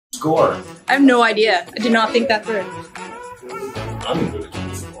score? I have no idea. I did not think that through. I'm going to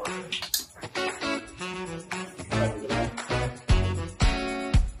keep score.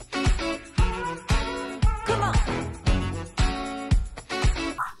 Come on.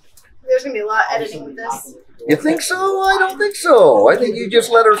 There's gonna be a lot of editing with this. You think so? I don't think so. I think you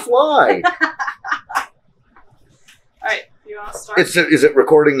just let her fly. Alright, you wanna start? Is it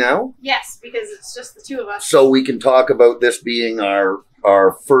recording now? Yes, because it's just the two of us. So we can talk about this being our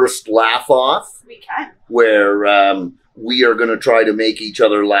first laugh off, We can. where we are going to try to make each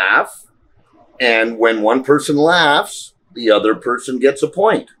other laugh. And when one person laughs, the other person gets a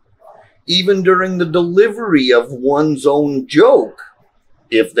point. Even during the delivery of one's own joke,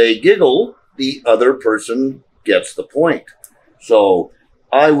 if they giggle, the other person gets the point. So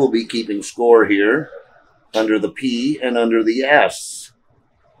I will be keeping score here under the P and under the S.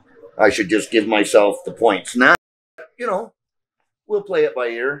 I should just give myself the points. Now, you know, we'll play it by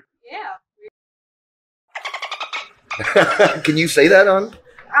ear. Yeah. Can you say that on?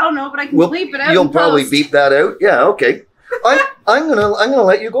 I don't know, but I can bleep it out. You'll in probably post. beep that out. Yeah, okay. I'm gonna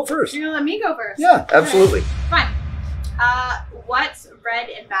let you go first. You're gonna let me go first? Yeah, absolutely. Fine. What's red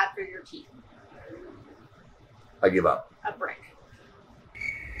and bad for your teeth? I give up. A brick.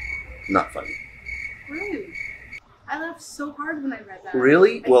 Not funny. Rude. I laughed so hard when I read that.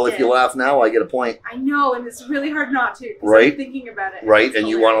 Really? I Well, did. if you laugh now, I get a point. I know, and it's really hard not to. 'Cause Right. I'm thinking about it. Right, It's and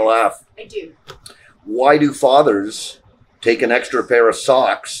you want to hilarious. laugh. I do. Why do fathers take an extra pair of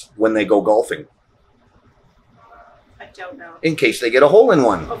socks when they go golfing? I don't know. In case they get a hole in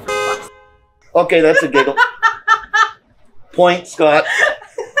one. Oh, for fuck's sake. Okay, that's a giggle. Point, Scott.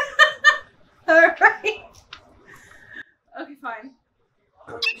 Alright. Okay, fine.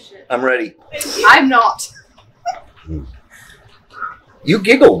 Oh, shit. I'm ready. I'm not. You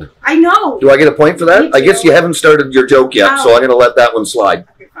giggled. I know. Do I get a point for Me that? I guess too. you haven't started your joke yet, so No. I'm going to let that one slide.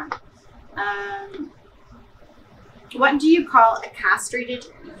 Okay, fine. What do you call a castrated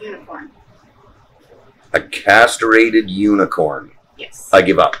unicorn? A castrated unicorn. Yes. I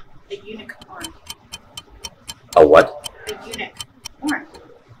give up. A unicorn. A what? A unicorn.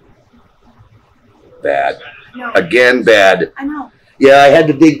 Bad. No. Again, bad. I know. Yeah, I had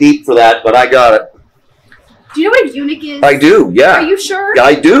to dig deep for that, but I got it. Do you know what eunuch is? I do, yeah. Are you sure?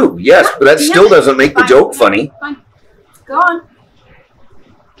 I do, yes, but that Damn still it. doesn't make the Fine. joke funny. Fine. Go on.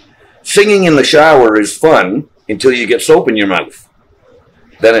 Singing in the shower is fun until you get soap in your mouth.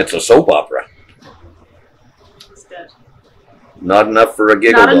 Then it's a soap opera. That's good. Not enough for a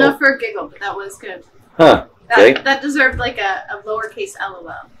giggle, Not though. enough for a giggle, but that was good. Huh, That, okay. that deserved like a lowercase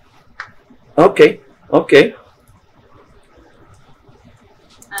LOL. Okay, okay.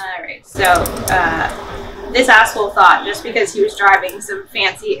 Alright, so this asshole thought just because he was driving some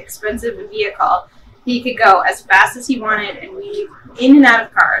fancy, expensive vehicle, he could go as fast as he wanted and weave in and out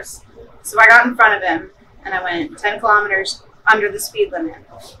of cars. So I got in front of him and I went 10 kilometers under the speed limit.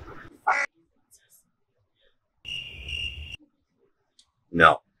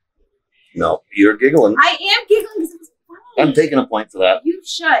 No. No, you're giggling. I am giggling because it was funny. I'm taking a point for that. You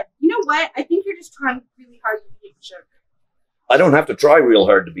should. You know what? I think you're just trying really hard to be a jerk. I don't have to try real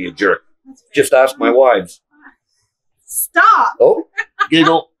hard to be a jerk. That's fair. Just ask my wives. Stop. Oh,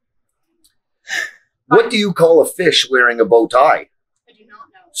 giggle. What do you call a fish wearing a bow tie? I do not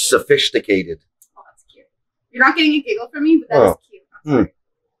know. Sophisticated. Oh, that's cute. You're not getting a giggle from me, but that is cute. I'm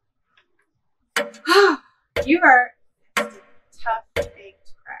sorry. You are a tough egg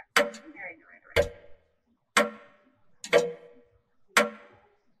to crack. All right.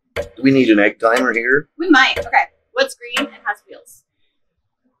 Do we need an egg timer here? We might. Okay. What's green and has wheels?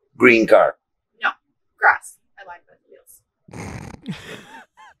 Green car. No. Grass. I lied about the wheels.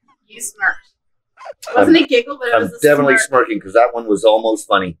 You smirked. It wasn't a giggle, but it I'm was a definitely smirk. smirking because that one was almost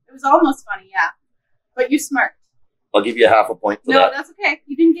funny. It was almost funny, yeah. But you smirked. I'll give you half a point for No, that. that's okay.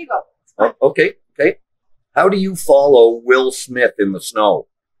 You didn't giggle. It's fine. Oh, okay, okay. How do you follow Will Smith in the snow?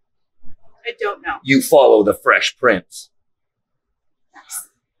 I don't know. You follow the Fresh Prince. Nice.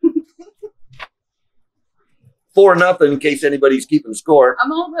 4-0 in case anybody's keeping score.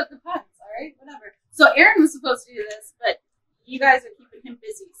 I'm all about the puns, alright? Whatever. So Aaron was supposed to do this, but you guys are keeping him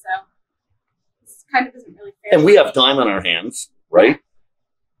busy, so this kind of isn't really fair. And we have time on our hands, right?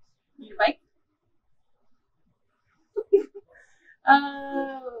 You like?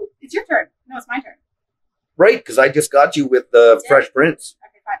 It's your turn. No, it's my turn. Right, because I just got you with the Yeah. Fresh Prince.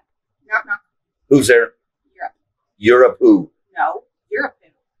 Okay, fine. Knock, knock. Who's there? Europe. Europe who? No, Europe.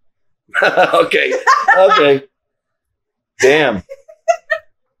 Okay, okay. Damn.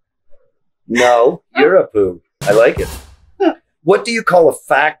 No, Europe who? I like it. What do you call a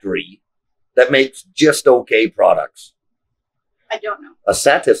factory that makes just okay products? I don't know. A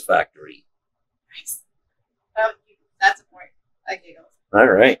satisfactory. Nice. Oh, that's a point. I giggled. All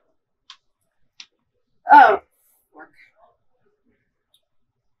right. Oh.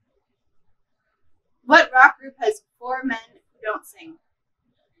 What rock group has 4 men who don't sing?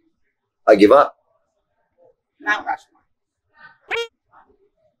 I give up. Mount Rushmore.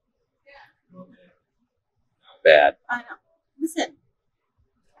 Bad. I know. Listen.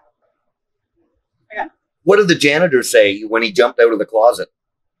 I got it. What did the janitor say when he jumped out of the closet?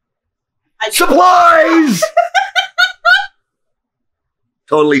 I Supplies!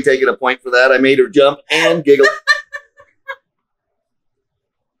 Totally taking a point for that. I made her jump and giggle.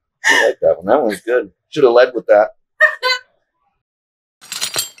 I like that one. That one was good. Should have led with that.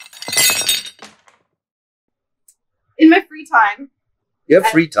 In my free time, You have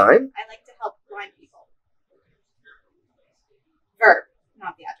free time? I like to help blind people. Verb,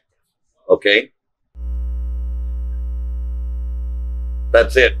 not the adjective. Okay.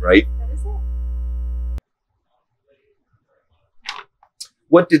 That's it, right? That is it.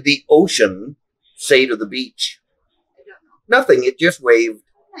 What did the ocean say to the beach? I don't know. Nothing. It just waved.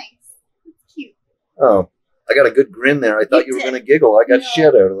 Nice. It's cute. Oh, I got a good grin there. I thought you were did. going to giggle. I got No.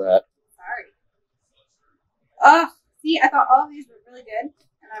 shit out of that. Sorry. Oh, see, I thought all of these were really good,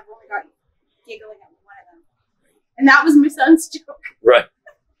 and I've only got giggling at one of them. And that was my son's joke. Right.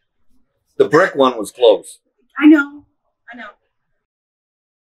 The brick one was close. I know. I know.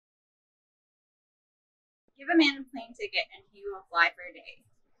 Give a man a plane ticket and he will fly for a day.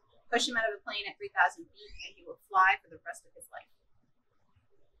 Push him out of a plane at 3,000 feet and he will fly for the rest of his life.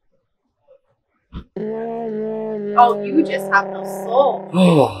 Oh, you just have no soul.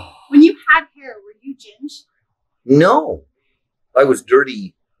 When you had hair, were you Ginge? No. I was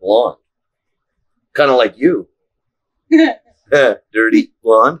dirty blonde. Kind of like you. Dirty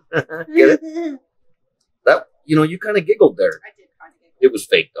blonde. Get it? That, you kind of giggled there. I did kind of giggle. It was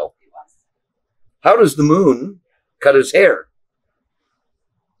fake, though. It was. How does the moon cut his hair?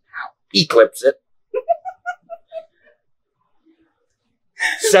 How? He clips it.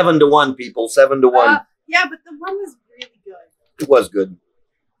 7-1, people. 7-1. Yeah, but the one was really good. It was good.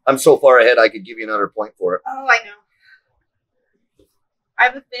 I'm so far ahead, I could give you another point for it. Oh, I know. I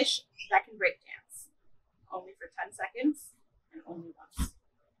have a fish that can break dance. Only for 10 seconds and only once.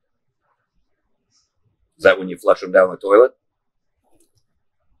 Is that when you flush them down the toilet?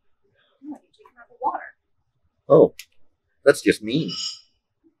 No, you take them out of the water. Oh, that's just mean.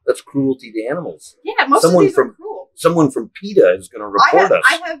 That's cruelty to animals. Yeah, most Someone of these from- are cruel. Someone from PETA is going to report us.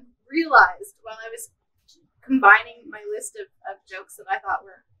 I have realized while I was combining my list of jokes that I thought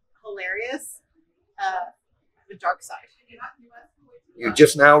were hilarious, I have a dark side. You're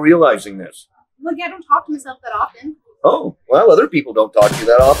just now realizing this. Well, yeah, I don't talk to myself that often. Oh, well, other people don't talk to you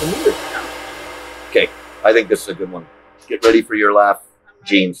that often either. Okay, I think this is a good one. Get ready for your laugh, I'm ready.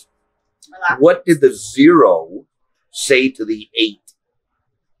 Jeans. My laugh. What did the 0 say to the 8?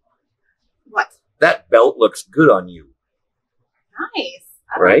 What? That belt looks good on you, Nice.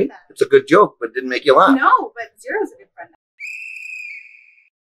 I right? like that. It's a good joke, but didn't make you laugh. No, but Zero's a good friend.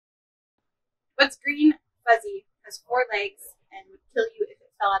 What's green, fuzzy, has 4 legs, and would kill you if it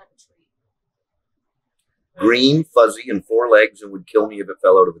fell out of a tree? Green, fuzzy, and 4 legs and would kill me if it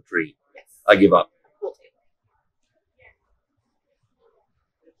fell out of a tree. Yes. I give up. A pool table.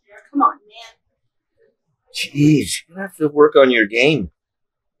 Come on, man. Jeez, you have to work on your game.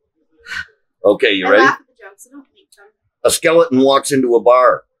 Okay, you I ready? laugh at the jokes. I don't make them. A skeleton walks into a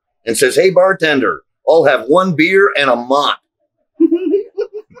bar and says, "Hey, bartender, I'll have 1 beer and a mop."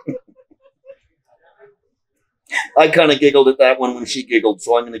 I kind of giggled at that one when she giggled,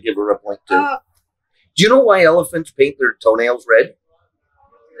 so I'm going to give her a point too. Oh, Do you know why elephants paint their toenails red?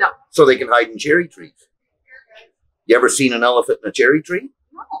 no. So they can hide in cherry trees. You ever seen an elephant in a cherry tree?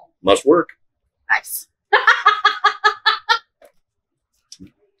 No. Must work. Nice.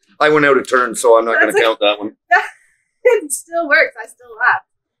 I went out of turn, so I'm not going That's to count that one. It still works. I still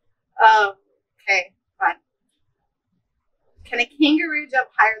laugh. Okay, fine. Can a kangaroo jump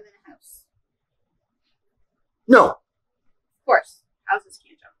higher than a house? No. Of course. Houses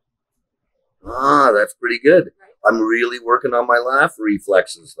can't jump. Ah, that's pretty good. Right? I'm really working on my laugh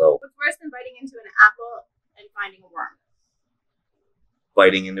reflexes, though. What's worse than biting into an apple and finding a worm?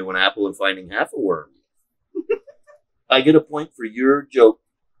 Biting into an apple and finding half a worm. I get a point for your joke.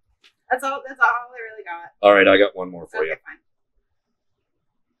 That's all I really got. All right, I got one more for you. Okay, fine.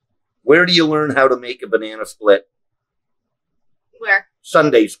 Where do you learn how to make a banana split? Where?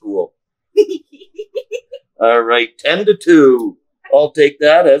 Sunday school. All right, 10-2. I'll take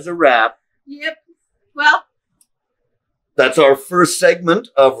that as a wrap. Yep. Well, That's our first segment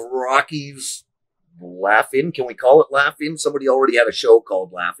of Rocky's laugh in. Can we call it laugh in? Somebody already had a show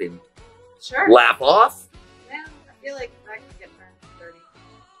called Laugh In. Sure. Laugh off? Yeah, I feel like that could get turned dirty.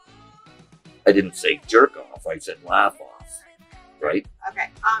 I didn't say jerk off. I said laugh off. Right? Okay.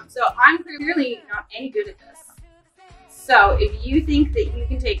 So I'm clearly not any good at this. So if you think that you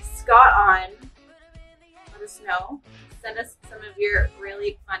can take Scott on, let us know. Send us some of your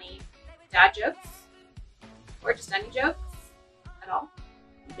really funny dad jokes, or just any jokes at all.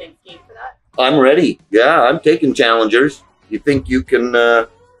 You think game for that? I'm ready. Yeah, I'm taking challengers. You think you can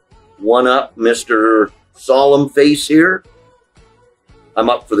one up Mr. Solemn Face here? I'm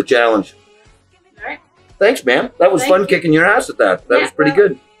up for the challenge. All right. Thanks, man. That was fun kicking your ass at that. That was pretty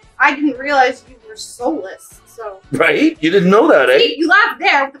good. I didn't realize you were soulless, so. Right? You didn't know that, eh? See, you laughed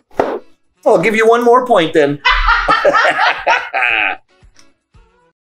there. I'll give you one more point then.